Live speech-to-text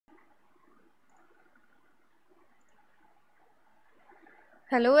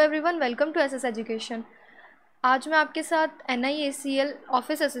Hello everyone, welcome to SS education. आज मैं आपके साथ NIACL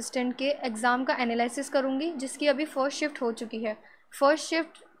ऑफिस असिस्टेंट के एग्ज़ाम का एनालिसिस करूंगी, जिसकी अभी फ़र्स्ट शिफ्ट हो चुकी है। फ़र्स्ट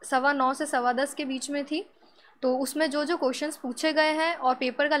शिफ्ट 9:15 से 10:15 के बीच में थी। तो उसमें जो जो क्वेश्चंस पूछे गए हैं और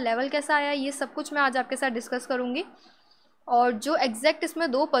पेपर का लेवल कैसा आया, ये सब कुछ मैं आज आपके साथ डिस्कस करूँगी। और जो एग्जैक्ट इसमें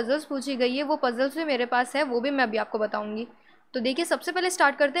 2 पज़ल्स पूछी गई है, वो पज़ल्स भी मेरे पास है, वो भी मैं अभी आपको बताऊँगी। तो देखिए, सबसे पहले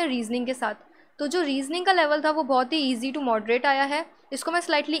स्टार्ट करते हैं रीजनिंग के साथ। तो जो रीजनिंग का लेवल था वो बहुत ही इजी टू मॉडरेट आया है। इसको मैं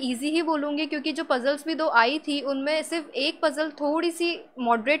स्लाइटली इजी ही बोलूँगी, क्योंकि जो पज़ल्स भी 2 आई थी उनमें सिर्फ एक पज़ल थोड़ी सी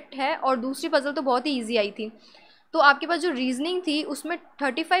मॉडरेट है और दूसरी पज़ल तो बहुत ही ईजी आई थी। तो आपके पास जो रीजनिंग थी उसमें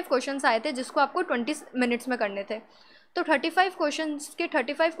 35 क्वेश्चंस आए थे, जिसको आपको 20 मिनट्स में करने थे। तो 35 क्वेश्चंस के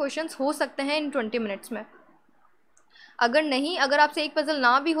 35 क्वेश्चंस हो सकते हैं इन 20 मिनट्स में। अगर आपसे एक पज़ल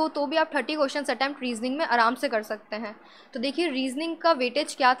ना भी हो तो भी आप 30 क्वेश्चंस अटैम्प्ट रीजनिंग में आराम से कर सकते हैं। तो देखिए, रीजनिंग का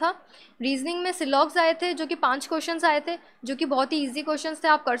वेटेज क्या था। रीजनिंग में सिलॉग्स आए थे, जो कि 5 क्वेश्चंस आए थे, जो कि बहुत ही इजी क्वेश्चंस थे,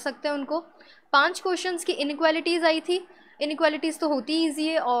 आप कर सकते हैं उनको। 5 क्वेश्चंस की इनइक्वालिटीज़ आई थी। इनइक्वालिटीज़ तो होती ही ईजी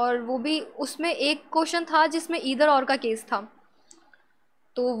है, और वो भी उसमें एक क्वेश्चन था जिसमें ईदर और का केस था।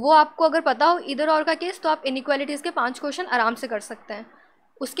 तो वो आपको अगर पता हो ईदर और का केस, तो आप इनइक्वालिटीज़ के 5 क्वेश्चन आराम से कर सकते हैं।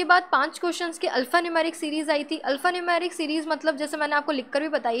 उसके बाद 5 क्वेश्चंस की अल्फ़ा न्यूमेरिक सीरीज़ आई थी। अल्फ़ा न्यूमेरिक सीरीज़ मतलब जैसे मैंने आपको लिखकर भी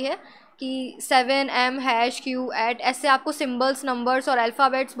बताई है कि 7 M #Q @ ऐसे आपको सिम्बल्स, नंबर्स और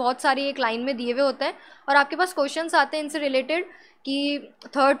अल्फ़ाबेट्स बहुत सारी एक लाइन में दिए हुए होते हैं, और आपके पास क्वेश्चंस आते हैं इनसे रिलेटेड कि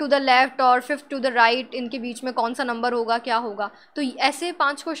 3rd टू द लेफ़्ट और 5th टू द राइट, इनके बीच में कौन सा नंबर होगा, क्या होगा। तो ऐसे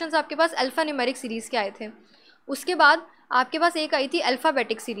 5 क्वेश्चंस आपके पास अल्फ़ा न्यूमेरिक सीरीज़ के आए थे। उसके बाद आपके पास एक आई थी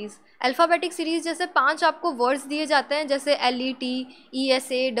अल्फ़ाबेटिक सीरीज़। अल्फ़ाबेटिक सीरीज़ जैसे 5 आपको वर्ड्स दिए जाते हैं, जैसे LET,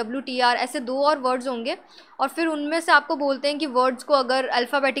 ESA, WTR, ऐसे 2 और वर्ड्स होंगे, और फिर उनमें से आपको बोलते हैं कि वर्ड्स को अगर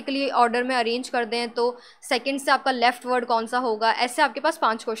अल्फ़ाबेटिकली ऑर्डर में अरेंज कर दें तो सेकंड से आपका लेफ़्ट वर्ड कौन सा होगा। ऐसे आपके पास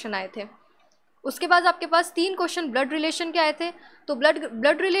 5 क्वेश्चन आए थे। उसके बाद आपके पास 3 क्वेश्चन ब्लड रिलेशन के आए थे। तो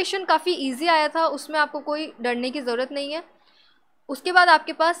ब्लड रिलेशन काफ़ी ईजी आया था, उसमें आपको कोई डरने की ज़रूरत नहीं है। उसके बाद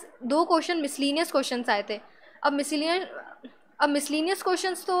आपके पास 2 क्वेश्चन मिसलीनियस क्वेश्चंस आए थे। अब मिसलीनियस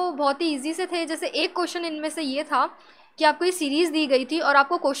क्वेश्चंस तो बहुत ही इजी से थे। जैसे एक क्वेश्चन इनमें से ये था कि आपको ये सीरीज़ दी गई थी और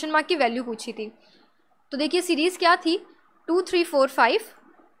आपको क्वेश्चन मार्क की वैल्यू पूछी थी। तो देखिए, सीरीज़ क्या थी, 2 3 4 5,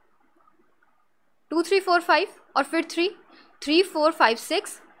 2 3 4 5 और फिर 3 3 4 5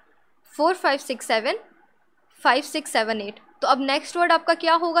 6, 4 5 6 7, 5 6 7 8। तो अब नेक्स्ट वर्ड आपका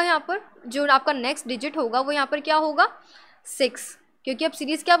क्या होगा, यहाँ पर जो आपका नेक्स्ट डिजिट होगा वो यहाँ पर क्या होगा, 6, क्योंकि अब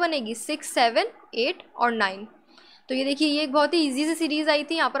सीरीज़ क्या बनेगी, 6 7 8 और 9। तो ये देखिए, ये एक बहुत ही इजी सी सीरीज़ आई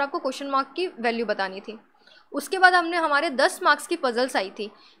थी, यहाँ पर आपको क्वेश्चन मार्क की वैल्यू बतानी थी। उसके बाद हमने हमारे 10 मार्क्स की पज़ल्स आई थी,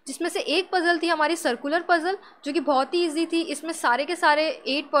 जिसमें से एक पज़ल थी हमारी सर्कुलर पज़ल, जो कि बहुत ही इजी थी। इसमें सारे के सारे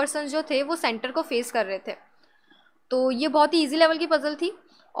 8 पर्सन जो थे वो सेंटर को फेस कर रहे थे। तो ये बहुत ही इजी लेवल की पज़ल थी।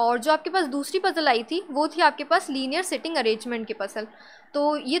 और जो आपके पास दूसरी पज़ल आई थी वो थी आपके पास लीनियर सिटिंग अरेंजमेंट की पज़ल।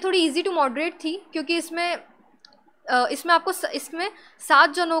 तो ये थोड़ी इजी टू मॉडरेट थी, क्योंकि इसमें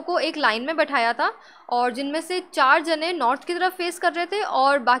 7 जनों को एक लाइन में बैठाया था, और जिनमें से 4 जने नॉर्थ की तरफ फेस कर रहे थे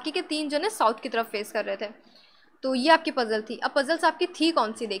और बाकी के 3 जने साउथ की तरफ फेस कर रहे थे। तो ये आपकी पज़ल थी। अब पज़ल्स आपकी थी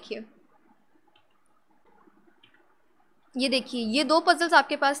कौन सी, देखिए, ये देखिए, ये 2 पज़ल्स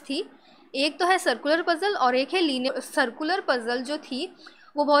आपके पास थी। एक तो है सर्कुलर पज़ल और एक है लीनियर। सर्कुलर पज़ल जो थी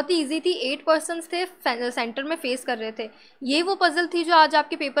वो बहुत ही इजी थी, 8 पर्सन्स थे सेंटर में फेस कर रहे थे। ये वो पज़ल थी जो आज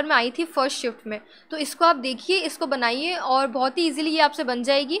आपके पेपर में आई थी फर्स्ट शिफ्ट में। तो इसको आप देखिए, इसको बनाइए, और बहुत ही इजीली ये आपसे बन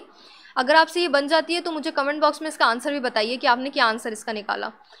जाएगी। अगर आपसे ये बन जाती है तो मुझे कमेंट बॉक्स में इसका आंसर भी बताइए कि आपने क्या आंसर इसका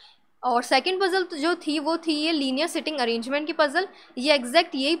निकाला। और सेकंड पज़ल जो थी वो थी ये लीनियर सिटिंग अरेंजमेंट की पज़ल। ये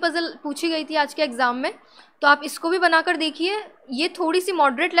एग्जैक्ट यही पज़ल पूछी गई थी आज के एग्ज़ाम में। तो आप इसको भी बनाकर देखिए। ये थोड़ी सी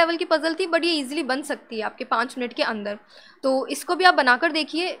मॉडरेट लेवल की पज़ल थी, बट ये इजीली बन सकती है आपके 5 मिनट के अंदर। तो इसको भी आप बनाकर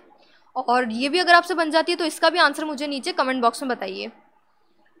देखिए, और ये भी अगर आपसे बन जाती है तो इसका भी आंसर मुझे नीचे कमेंट बॉक्स में बताइए।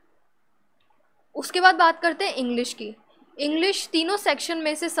 उसके बाद बात करते हैं इंग्लिश की। इंग्लिश तीनों सेक्शन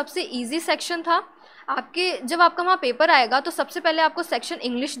में से सबसे इजी सेक्शन था। जब आपका वहाँ पेपर आएगा तो सबसे पहले आपको सेक्शन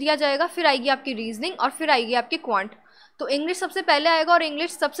इंग्लिश दिया जाएगा, फिर आएगी आपकी रीजनिंग और फिर आएगी आपकी क्वांट। तो इंग्लिश सबसे पहले आएगा, और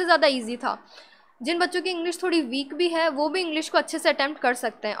इंग्लिश सबसे ज़्यादा ईजी था। जिन बच्चों की इंग्लिश थोड़ी वीक भी है वो भी इंग्लिश को अच्छे से अटैम्प्ट कर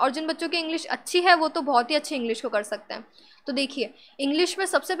सकते हैं, और जिन बच्चों की इंग्लिश अच्छी है वो तो बहुत ही अच्छी इंग्लिश को कर सकते हैं। तो देखिए, इंग्लिश में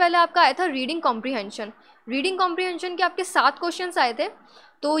सबसे पहले आपका आया था रीडिंग कॉम्प्रीहेंशन। रीडिंग कॉम्प्रीहेंशन के आपके 7 क्वेश्चंस आए थे।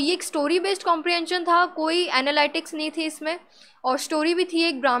 तो ये एक स्टोरी बेस्ड कॉम्प्रीहेंशन था, कोई एनालिटिक्स नहीं थी इसमें। और स्टोरी भी थी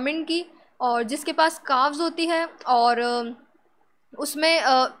एक ब्राह्मण की, और जिसके पास काव्स होती है, और उसमें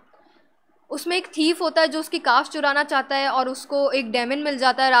उसमें एक थीफ होता है जो उसकी काफ चुराना चाहता है और उसको एक डेमन मिल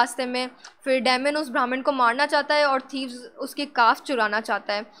जाता है रास्ते में, फिर डेमन उस ब्राह्मण को मारना चाहता है और थीफ उसकी काफ चुराना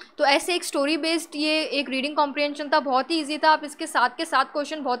चाहता है। तो ऐसे एक स्टोरी बेस्ड ये एक रीडिंग कॉम्प्रिहेंशन था, बहुत ही ईजी था, आप इसके साथ के साथ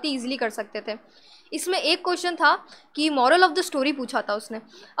क्वेश्चन बहुत ही ईजिली कर सकते थे। इसमें एक क्वेश्चन था कि मॉरल ऑफ द स्टोरी पूछा था उसने।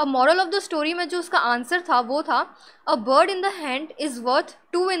 अब मॉरल ऑफ द स्टोरी में जो उसका आंसर था वो था a bird in the hand is worth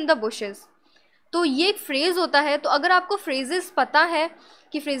to in the bushes. तो ये एक फ्रेज़ होता है, तो अगर आपको फ्रेजेस पता है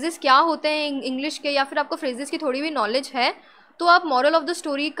कि फ्रेजेस क्या होते हैं इंग्लिश के, या फिर आपको फ्रेजेस की थोड़ी भी नॉलेज है, तो आप मॉरल ऑफ द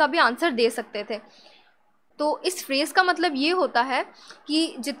स्टोरी का भी आंसर दे सकते थे। तो इस फ्रेज़ का मतलब ये होता है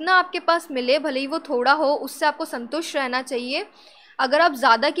कि जितना आपके पास मिले भले ही वो थोड़ा हो, उससे आपको संतुष्ट रहना चाहिए। अगर आप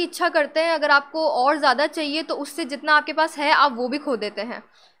ज़्यादा की इच्छा करते हैं, अगर आपको और ज़्यादा चाहिए, तो उससे जितना आपके पास है आप वो भी खो देते हैं।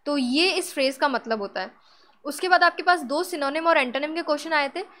 तो ये इस फ्रेज़ का मतलब होता है। उसके बाद आपके पास 2 सिनोनिम और एंटोनिम के क्वेश्चन आए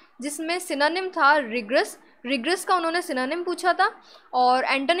थे, जिसमें सिनोनिम था रिग्रेस, रिग्रेस का उन्होंने सिनोनिम पूछा था, और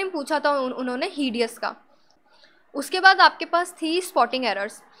एंटोनिम पूछा था उन्होंने हीडियस का। उसके बाद आपके पास थी स्पॉटिंग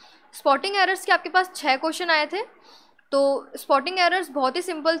एरर्स। स्पॉटिंग एरर्स के आपके पास 6 क्वेश्चन आए थे। तो स्पॉटिंग एरर्स बहुत ही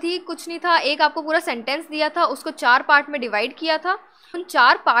सिंपल थी, कुछ नहीं था, एक आपको पूरा सेंटेंस दिया था, उसको 4 पार्ट में डिवाइड किया था। उन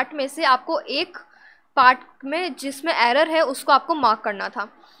 4 पार्ट में से आपको एक पार्ट में जिसमें एरर है उसको आपको मार्क करना था।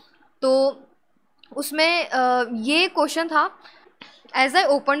 तो उसमें ये क्वेश्चन था as I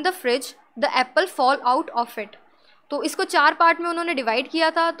open the fridge the Apple fall out of it. तो इसको 4 पार्ट में उन्होंने डिवाइड किया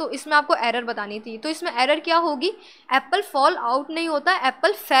था, तो इसमें आपको एरर बतानी थी। तो इसमें एरर क्या होगी, एप्पल फॉल आउट नहीं होता,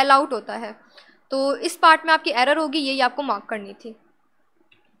 एप्पल फेल आउट होता है। तो इस पार्ट में आपकी एरर होगी, यही आपको मार्क करनी थी।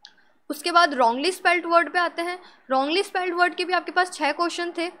 उसके बाद रॉन्गली स्पेल्ड वर्ड पे आते हैं। रॉन्गली स्पेल्ड वर्ड के भी आपके पास 6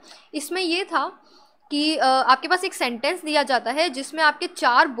 क्वेश्चन थे। इसमें ये था कि आपके पास एक सेंटेंस दिया जाता है जिसमें आपके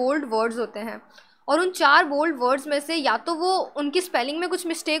 4 बोल्ड वर्ड्स होते हैं, और उन 4 बोल्ड वर्ड्स में से या तो वो उनकी स्पेलिंग में कुछ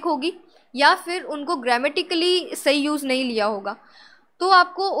मिस्टेक होगी, या फिर उनको ग्रामेटिकली सही यूज़ नहीं लिया होगा। तो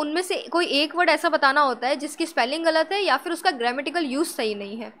आपको उनमें से कोई एक वर्ड ऐसा बताना होता है जिसकी स्पेलिंग गलत है या फिर उसका ग्रामेटिकल यूज़ सही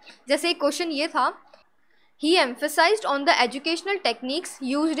नहीं है। जैसे एक क्वेश्चन ये था, ही emphasised on the educational techniques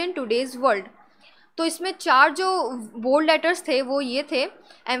used in today's world. तो इसमें 4 जो बोल्ड लेटर्स थे वो ये थे,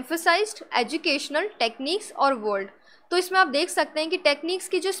 एम्फेसाइज्ड, एजुकेशनल, टेक्निक्स और वर्ल्ड। तो इसमें आप देख सकते हैं कि टेक्निक्स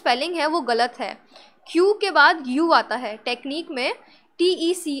की जो स्पेलिंग है वो गलत है, क्यू के बाद यू आता है, टेक्निक में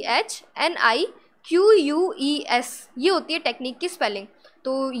TECHNIQUES, ये होती है टेक्निक की स्पेलिंग।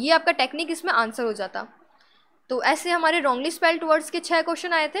 तो ये आपका टेक्निक इसमें आंसर हो जाता। तो ऐसे हमारे रॉन्गली स्पेल्ड वर्ड्स के 6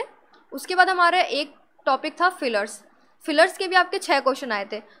 क्वेश्चन आए थे। उसके बाद हमारा एक टॉपिक था फिलर्स। फिलर्स के भी आपके 6 क्वेश्चन आए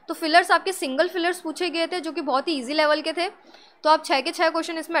थे। तो फिलर्स आपके सिंगल फिलर्स पूछे गए थे जो कि बहुत ही ईजी लेवल के थे, तो आप 6 के 6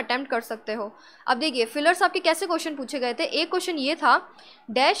 क्वेश्चन इसमें अटैम्प्ट कर सकते हो। अब देखिए फिलर्स आपके कैसे क्वेश्चन पूछे गए थे। एक क्वेश्चन ये था,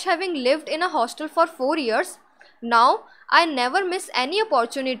 dash having lived in a hostel for 4 years, now I never miss any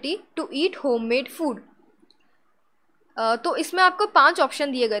opportunity to eat homemade food. तो इसमें आपको 5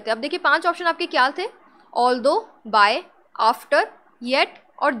 ऑप्शन दिए गए थे। अब देखिए 5 ऑप्शन आपके क्या थे, ऑल्दो, बाय, आफ्टर, येट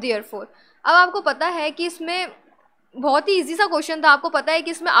और देयरफॉर। अब आपको पता है कि इसमें बहुत ही इजी सा क्वेश्चन था, आपको पता है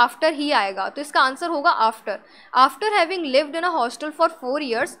कि इसमें आफ्टर ही आएगा, तो इसका आंसर होगा after. After having lived in a hostel for 4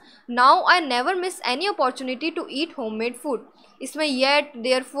 years, now I never miss any opportunity to eat homemade food. इसमें येट,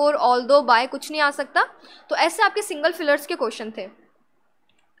 देयरफॉर, ऑल्दो, बाय कुछ नहीं आ सकता। तो ऐसे आपके सिंगल फिलर्स के क्वेश्चन थे।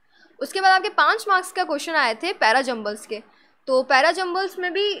 उसके बाद आपके 5 मार्क्स का क्वेश्चन आए थे पैराजम्बल्स के। तो पैराजम्बल्स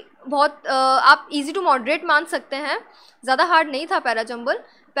में भी बहुत आप इजी टू मॉडरेट मान सकते हैं, ज़्यादा हार्ड नहीं था पैराजम्बल।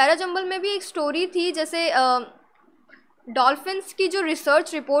 पैराजम्बल में भी एक स्टोरी थी, जैसे डॉल्फिन्स की जो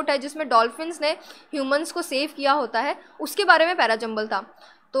रिसर्च रिपोर्ट है जिसमें डॉल्फिन्स ने ह्यूमंस को सेव किया होता है, उसके बारे में पैराजम्बल था।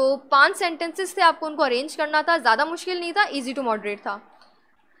 तो 5 सेंटेंसेस थे, आपको उनको अरेंज करना था, ज़्यादा मुश्किल नहीं था, ईजी टू मॉडरेट था।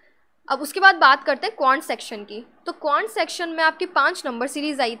 अब उसके बाद बात करते हैं क्वांट सेक्शन की। तो क्वांट सेक्शन में आपकी 5 नंबर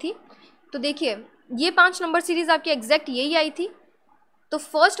सीरीज़ आई थी। तो देखिए ये 5 नंबर सीरीज़ आपकी एग्जैक्ट यही आई थी। तो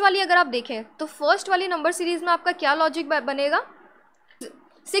फर्स्ट वाली अगर आप देखें तो फर्स्ट वाली नंबर सीरीज़ में आपका क्या लॉजिक बनेगा,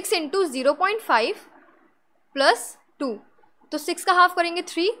 6 × 0.5 + 2। तो 6 का हाफ करेंगे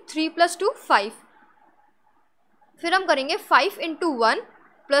 3, 3 + 2 5। फिर हम करेंगे 5 × 1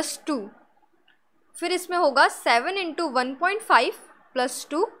 + 2। फिर इसमें होगा 7 × 1.5 +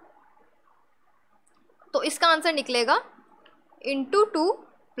 2। तो इसका आंसर निकलेगा × 2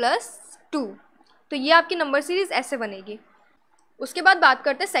 + 2। तो ये आपकी नंबर सीरीज़ ऐसे बनेगी। उसके बाद बात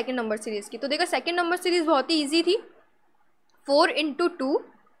करते हैं सेकंड नंबर सीरीज़ की। तो देखो सेकंड नंबर सीरीज़ बहुत ही इजी थी। 4 × 2,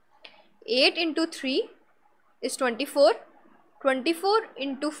 8 × 3 is 24, 24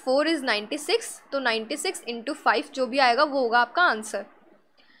 × 4 is 96। तो 96 × 5 जो भी आएगा वो होगा आपका आंसर।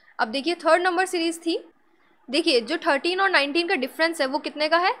 अब देखिए थर्ड नंबर सीरीज़ थी। देखिए जो 13 और 19 का डिफरेंस है वो कितने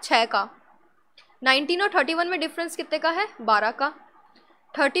का है, 6 का। 19 और 31 में डिफरेंस कितने का है, 12 का।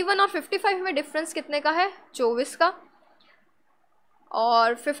 31 और 55 में डिफरेंस कितने का है, 24 का।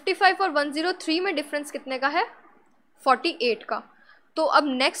 और 55 और 103 में डिफरेंस कितने का है? 48 का। तो अब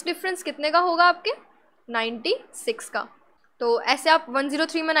नेक्स्ट डिफरेंस कितने का होगा आपके? 96 का। तो ऐसे आप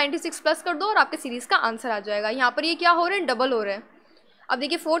 103 में 96 प्लस कर दो और आपके सीरीज़ का आंसर आ जाएगा। यहाँ पर ये क्या हो रहे हैं? डबल हो रहे हैं। अब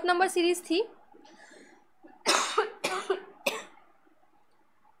देखिए 4th नंबर सीरीज़ थी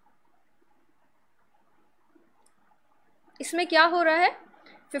इसमें क्या हो रहा है?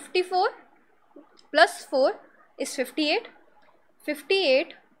 54 plus 4 is 58,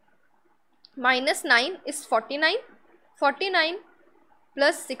 58 minus 9 is 49, 49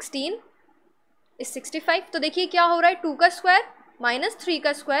 plus 16 is 65। तो देखिए क्या हो रहा है? 2 का स्क्वायर माइनस 3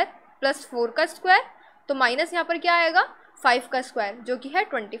 का स्क्वायर प्लस 4 का स्क्वायर, तो माइनस यहाँ पर क्या आएगा? 5 का स्क्वायर जो कि है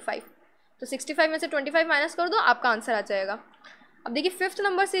 25। तो 65 में से 25 माइनस कर दो, आपका आंसर आ जाएगा। अब देखिए 5th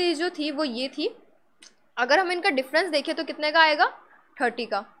नंबर सीरीज जो थी वो ये थी। अगर हम इनका डिफरेंस देखें तो कितने का आएगा? 30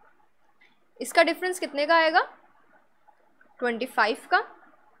 का। इसका डिफरेंस कितने का आएगा? 25 का।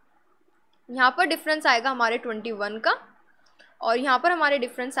 यहाँ पर डिफरेंस आएगा हमारे 21 का, और यहाँ पर हमारे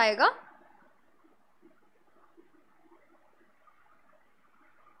डिफरेंस आएगा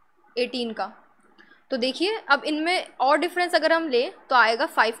 18 का। तो देखिए अब इनमें और डिफरेंस अगर हम ले तो आएगा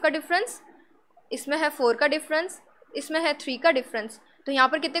 5 का डिफरेंस, इसमें है 4 का डिफरेंस, इसमें है 3 का डिफरेंस। तो यहाँ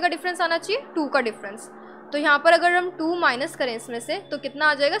पर कितने का डिफरेंस आना चाहिए? 2 का डिफरेंस। तो यहाँ पर अगर हम 2 माइनस करें इसमें से तो कितना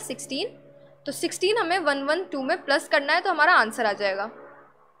आ जाएगा? 16। तो 16 हमें 112 में प्लस करना है तो हमारा आंसर आ जाएगा।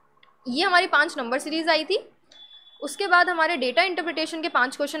 ये हमारी 5 नंबर सीरीज़ आई थी। उसके बाद हमारे डेटा इंटरप्रिटेशन के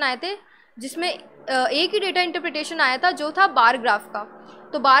 5 क्वेश्चन आए थे, जिसमें एक ही डेटा इंटरप्रिटेशन आया था जो था बार ग्राफ का।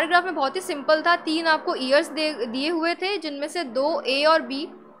 तो बार ग्राफ में बहुत ही सिंपल था। 3 आपको ईयर्स दिए हुए थे, जिनमें से 2 ए और बी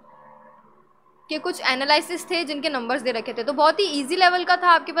के कुछ एनालिसिस थे जिनके नंबर्स दे रखे थे। तो बहुत ही इजी लेवल का था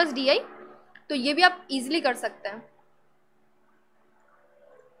आपके पास डीआई, तो ये भी आप इजीली कर सकते हैं।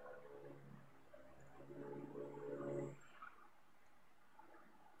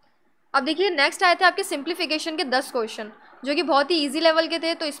 अब देखिए नेक्स्ट आए थे आपके सिंप्लीफिकेशन के 10 क्वेश्चन, जो कि बहुत ही इजी लेवल के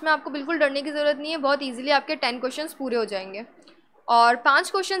थे। तो इसमें आपको बिल्कुल डरने की ज़रूरत नहीं है, बहुत इजीली आपके 10 क्वेश्चंस पूरे हो जाएंगे। और 5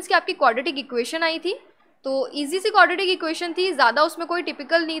 क्वेश्चंस की आपकी क्वाड्रेटिक इक्वेशन आई थी। तो इजी सी क्वाड्रेटिक इक्वेशन थी, ज़्यादा उसमें कोई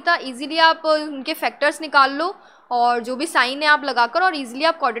टिपिकल नहीं था। इजीली आप उनके फैक्टर्स निकाल लो और जो भी साइन है आप लगाकर, और इजीली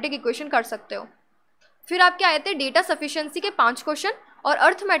आप क्वाड्रेटिक इक्वेशन कर सकते हो। फिर आपके आए थे डेटा सफिशिएंसी के 5 क्वेश्चन और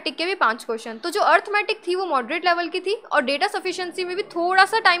अर्थमेटिक के भी 5 क्वेश्चन। तो जो अर्थमेटिक थी वो मॉडरेट लेवल की थी, और डेटा सफिशिएंसी में भी थोड़ा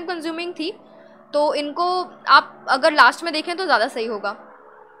सा टाइम कंज्यूमिंग थी। तो इनको आप अगर लास्ट में देखें तो ज़्यादा सही होगा।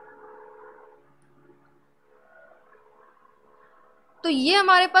 तो ये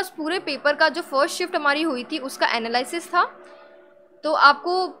हमारे पास पूरे पेपर का जो फर्स्ट शिफ्ट हमारी हुई थी उसका एनालिसिस था। तो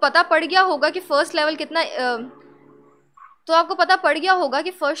आपको पता पड़ गया होगा कि फर्स्ट लेवल कितना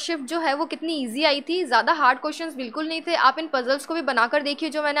फर्स्ट शिफ्ट जो है वो कितनी इजी आई थी। ज़्यादा हार्ड क्वेश्चंस बिल्कुल नहीं थे। आप इन पजल्स को भी बनाकर देखिए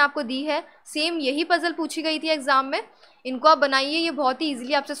जो मैंने आपको दी है, सेम यही पजल पूछी गई थी एग्जाम में। इनको आप बनाइए, ये बहुत ही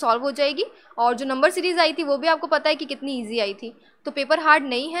इजीली आपसे सॉल्व हो जाएगी। और जो नंबर सीरीज़ आई थी वो भी आपको पता है कि कितनी ईजी आई थी। तो पेपर हार्ड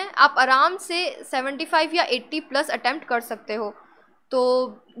नहीं है, आप आराम से 75 या 80 प्लस अटैम्प्ट कर सकते हो। तो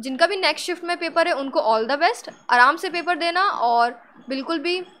जिनका भी नेक्स्ट शिफ्ट में पेपर है उनको ऑल द बेस्ट। आराम से पेपर देना और बिल्कुल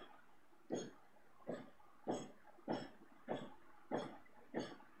भी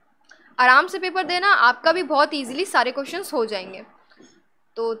आराम से पेपर देना, आपका भी बहुत इजीली सारे क्वेश्चंस हो जाएंगे।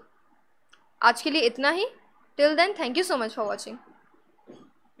 तो आज के लिए इतना ही। Till then, thank you so much for watching.